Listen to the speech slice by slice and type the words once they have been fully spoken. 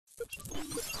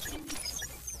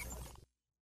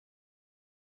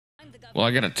Well,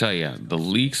 I gotta tell you, the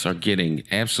leaks are getting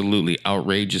absolutely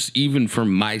outrageous, even for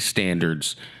my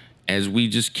standards, as we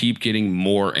just keep getting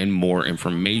more and more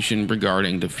information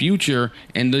regarding the future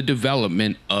and the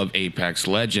development of Apex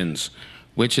Legends,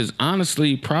 which is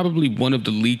honestly probably one of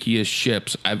the leakiest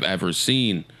ships I've ever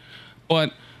seen.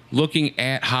 But looking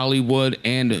at Hollywood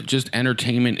and just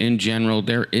entertainment in general,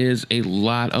 there is a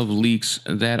lot of leaks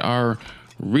that are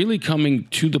really coming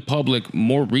to the public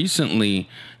more recently,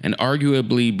 and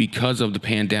arguably because of the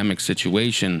pandemic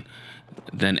situation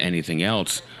than anything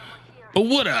else. But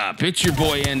what up? It's your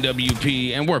boy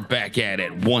NWP, and we're back at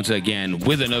it once again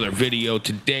with another video.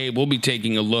 Today, we'll be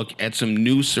taking a look at some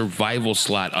new survival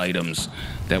slot items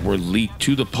that were leaked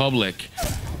to the public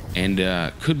and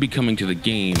could be coming to the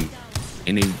game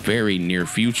in a very near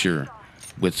future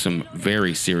with some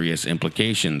very serious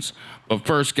implications. But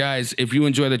first, guys, if you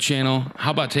enjoy the channel,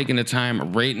 how about taking the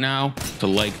time right now to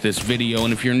like this video?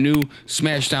 And if you're new,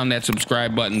 smash down that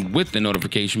subscribe button with the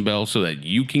notification bell so that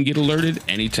you can get alerted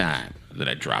anytime that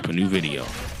I drop a new video.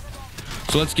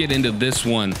 So let's get into this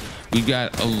one. We've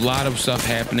got a lot of stuff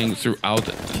happening throughout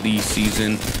the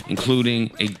season,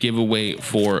 including a giveaway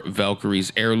for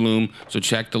Valkyrie's heirloom. So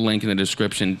check the link in the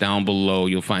description down below.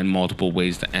 You'll find multiple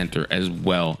ways to enter as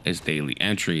well as daily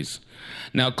entries.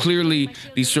 Now, clearly,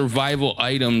 these survival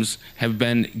items have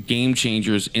been game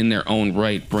changers in their own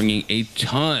right, bringing a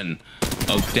ton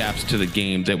of depth to the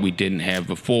game that we didn't have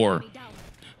before.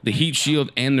 The heat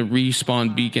shield and the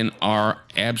respawn beacon are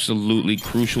absolutely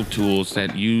crucial tools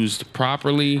that, used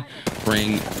properly,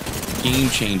 bring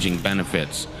game-changing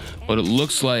benefits. But it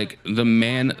looks like the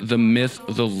man, the myth,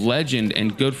 the legend,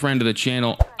 and good friend of the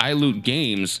channel,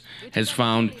 𝐈𝐕𝐄𝐀, has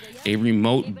found a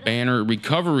remote banner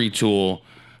recovery tool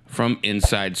from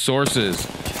inside sources.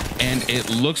 And it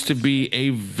looks to be a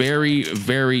very,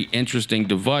 very interesting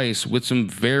device with some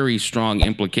very strong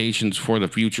implications for the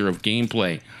future of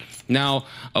gameplay. Now,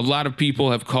 a lot of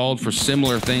people have called for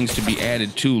similar things to be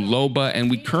added to Loba, and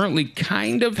we currently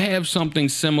kind of have something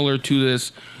similar to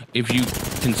this if you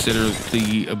consider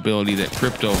the ability that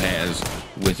Crypto has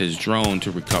with his drone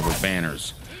to recover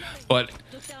banners. But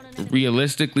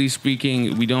realistically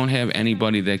speaking, we don't have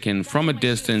anybody that can, from a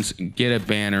distance, get a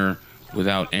banner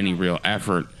without any real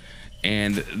effort.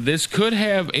 And this could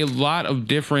have a lot of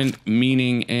different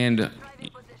meaning, and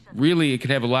really it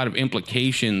could have a lot of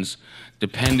implications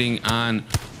depending on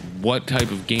what type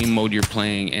of game mode you're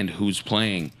playing and who's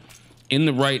playing. In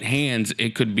the right hands,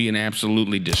 it could be an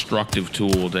absolutely destructive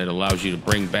tool that allows you to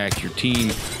bring back your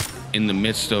team in the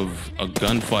midst of a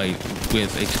gunfight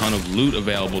with a ton of loot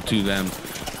available to them.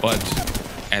 But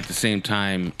at the same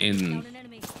time, in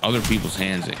other people's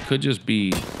hands, it could just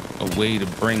be a way to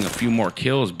bring a few more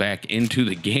kills back into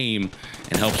the game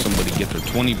and help somebody get their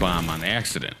 20 bomb on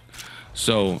accident.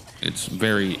 So it's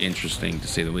very interesting, to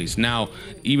say the least. Now,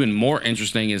 even more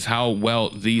interesting is how well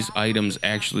these items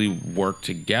actually work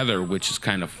together, which is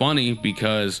kind of funny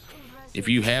because if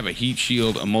you have a heat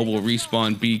shield, a mobile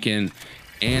respawn beacon,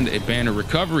 and a banner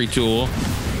recovery tool,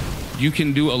 you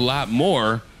can do a lot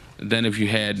more than if you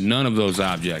had none of those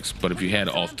objects. But if you had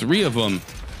all three of them,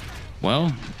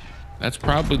 well, that's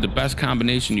probably the best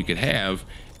combination you could have.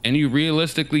 And you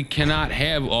realistically cannot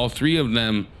have all three of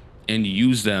them and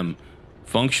use them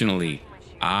functionally.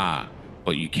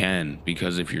 But you can,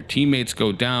 because if your teammates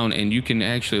go down and you can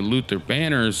actually loot their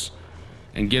banners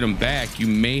and get them back, you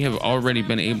may have already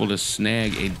been able to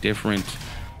snag a different,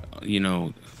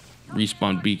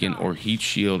 respawn beacon or heat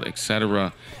shield,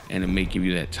 etc., and it may give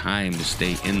you that time to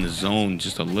stay in the zone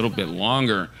just a little bit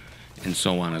longer, and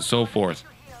so on and so forth.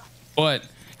 But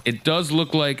it does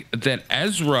look like that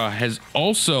Ezra has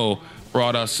also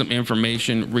brought us some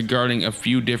information regarding a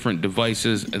few different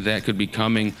devices that could be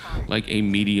coming, like a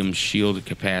medium shield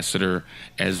capacitor,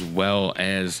 as well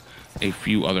as a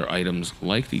few other items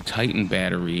like the Titan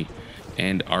battery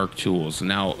and arc tools.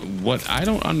 Now, what I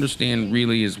don't understand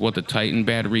really is what the Titan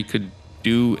battery could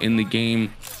do in the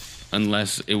game,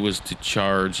 unless it was to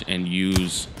charge and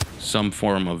use some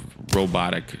form of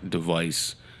robotic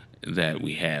device that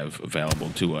we have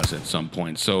available to us at some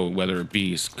point. So whether it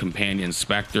be companion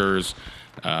specters,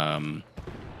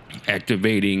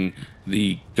 activating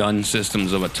the gun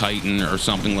systems of a Titan or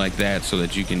something like that, so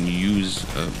that you can use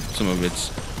some of its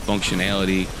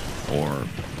functionality, or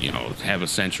have a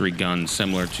sentry gun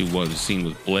similar to what was seen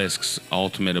with Blisk's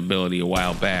ultimate ability a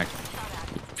while back.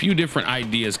 A few different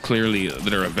ideas clearly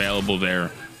that are available there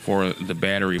for the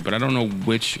battery, but I don't know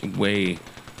which way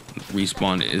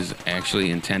Respawn is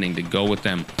actually intending to go with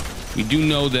them. We do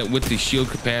know that with the shield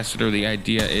capacitor, the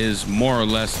idea is more or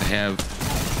less to have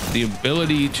the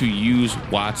ability to use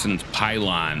Watson's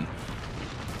pylon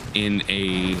in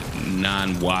a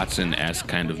non-Watson-esque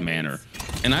kind of manner.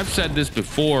 And I've said this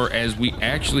before, as we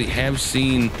actually have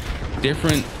seen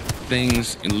different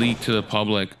things leaked to the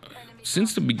public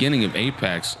since the beginning of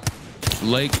Apex,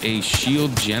 like a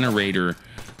shield generator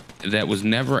that was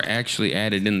never actually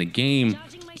added in the game,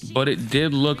 but it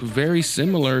did look very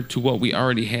similar to what we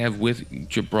already have with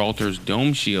Gibraltar's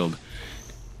dome shield.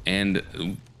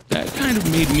 And that kind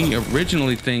of made me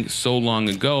originally think so long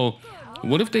ago,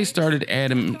 what if they started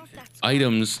adding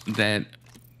items that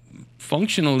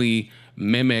functionally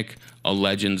mimic a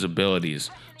Legend's abilities?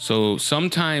 So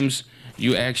sometimes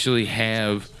you actually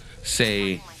have,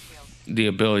 say, the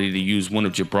ability to use one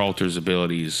of Gibraltar's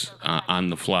abilities on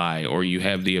the fly, or you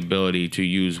have the ability to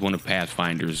use one of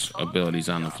Pathfinder's abilities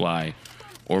on the fly,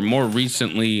 or more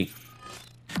recently,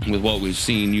 with what we've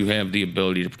seen, you have the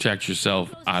ability to protect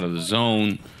yourself out of the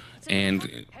zone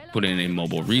and put in a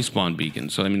mobile respawn beacon.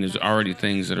 So I mean, there's already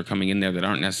things that are coming in there that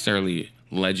aren't necessarily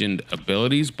Legend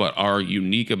abilities, but are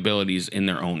unique abilities in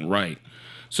their own right.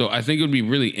 So I think it would be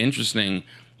really interesting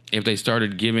if they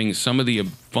started giving some of the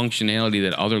functionality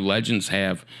that other Legends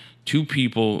have to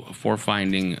people for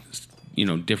finding, you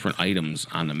know, different items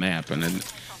on the map. And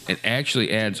it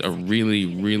actually adds a really,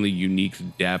 really unique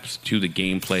depth to the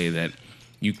gameplay that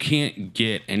you can't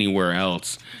get anywhere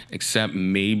else, except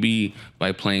maybe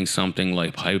by playing something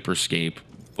like Hyperscape.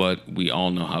 But we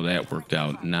all know how that worked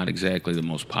out. Not exactly the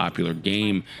most popular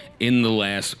game in the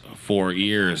last 4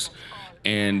 years.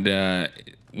 And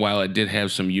while it did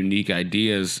have some unique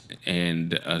ideas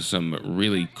and some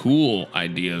really cool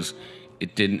ideas,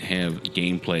 it didn't have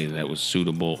gameplay that was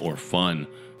suitable or fun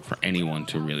for anyone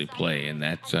to really play. And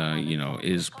that, you know,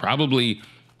 is probably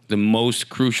the most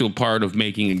crucial part of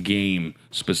making a game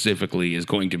specifically, is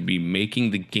going to be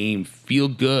making the game feel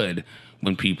good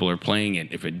when people are playing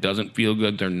it. If it doesn't feel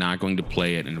good, they're not going to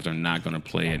play it. And if they're not going to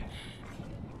play it,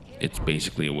 it's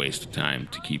basically a waste of time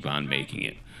to keep on making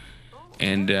it.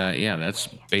 And yeah, that's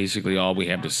basically all we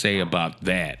have to say about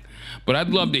that. But I'd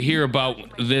love to hear about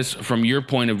this from your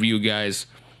point of view, guys.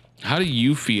 How do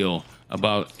you feel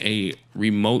about a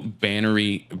remote banner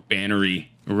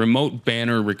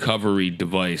recovery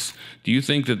device? Do you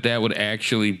think that that would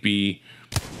actually be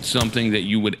something that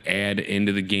you would add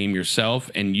into the game yourself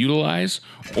and utilize?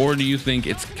 Or do you think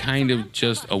it's kind of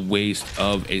just a waste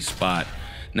of a spot?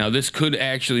 Now, this could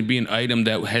actually be an item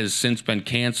that has since been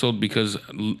canceled, because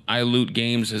iLoot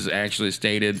Games has actually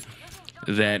stated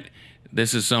that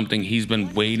this is something he's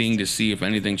been waiting to see if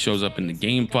anything shows up in the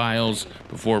game files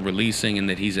before releasing, and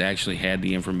that he's actually had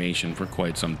the information for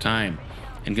quite some time.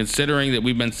 And considering that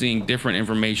we've been seeing different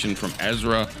information from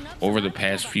Ezra over the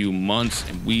past few months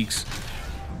and weeks,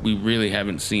 we really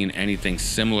haven't seen anything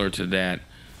similar to that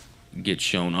get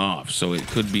shown off. So it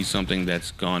could be something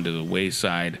that's gone to the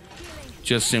wayside,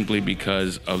 just simply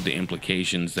because of the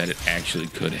implications that it actually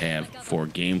could have for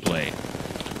gameplay.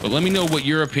 But let me know what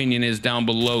your opinion is down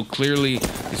below. Clearly,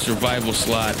 the survival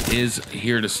slot is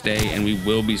here to stay, and we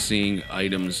will be seeing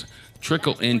items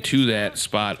trickle into that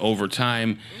spot over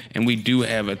time. And we do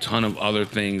have a ton of other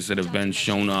things that have been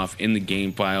shown off in the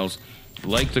game files,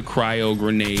 like the cryo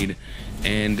grenade.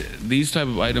 And these type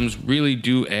of items really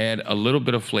do add a little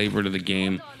bit of flavor to the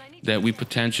game that we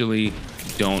potentially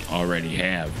don't already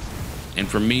have. And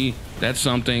for me, that's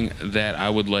something that I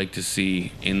would like to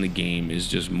see in the game, is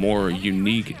just more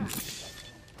unique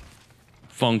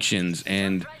functions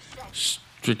and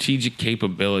strategic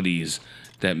capabilities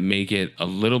that make it a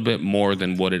little bit more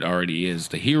than what it already is.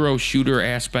 The hero shooter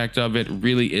aspect of it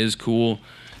really is cool,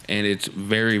 and it's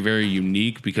very, very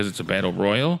unique because it's a battle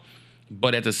royal.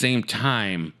 But at the same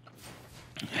time,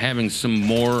 having some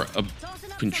more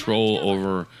control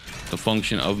over the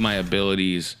function of my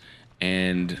abilities,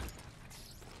 and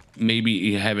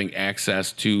maybe having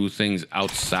access to things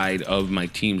outside of my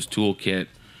team's toolkit,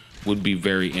 would be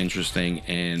very interesting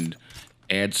and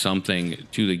add something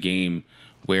to the game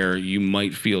where you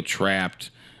might feel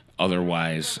trapped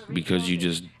otherwise because you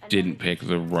just didn't pick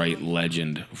the right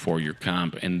Legend for your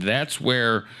comp. And that's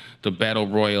where the battle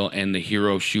royal and the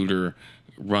hero shooter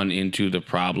run into the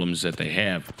problems that they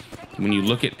have. When you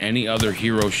look at any other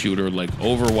hero shooter, like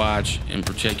Overwatch in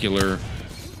particular,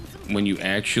 when you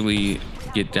actually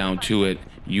get down to it,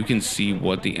 you can see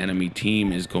what the enemy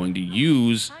team is going to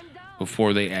use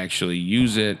before they actually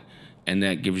use it, and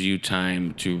that gives you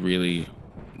time to really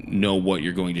know what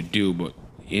you're going to do. But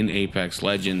in Apex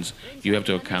Legends, you have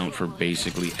to account for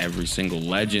basically every single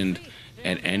Legend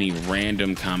and any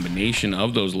random combination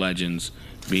of those Legends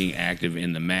being active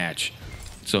in the match.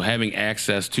 So having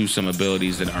access to some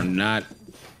abilities that are not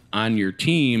on your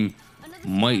team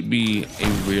might be a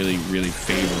really, really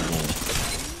favorable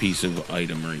piece of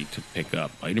itemery to pick up.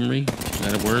 Itemery? Is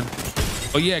that a word?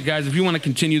 But yeah, guys, if you want to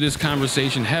continue this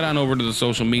conversation, head on over to the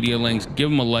social media links. Give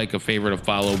them a like, a favorite, a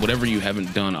follow, whatever you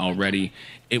haven't done already.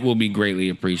 It will be greatly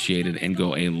appreciated and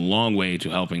go a long way to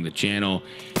helping the channel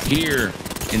here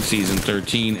in Season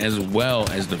 13, as well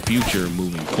as the future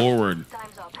moving forward.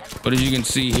 But as you can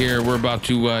see here, we're about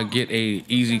to get a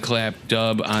easy clap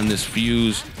dub on this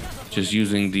fuse, just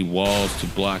using the walls to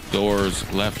block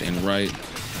doors left and right.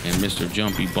 And Mr.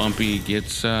 Jumpy Bumpy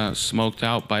gets smoked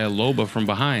out by a Loba from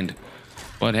behind.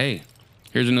 But hey,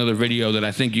 here's another video that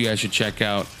I think you guys should check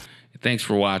out. Thanks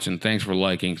for watching. Thanks for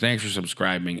liking. Thanks for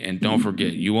subscribing. And don't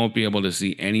forget, you won't be able to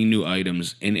see any new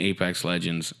items in Apex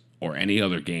Legends or any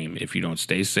other game if you don't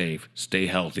stay safe, stay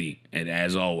healthy, and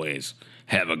as always,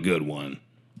 have a good one.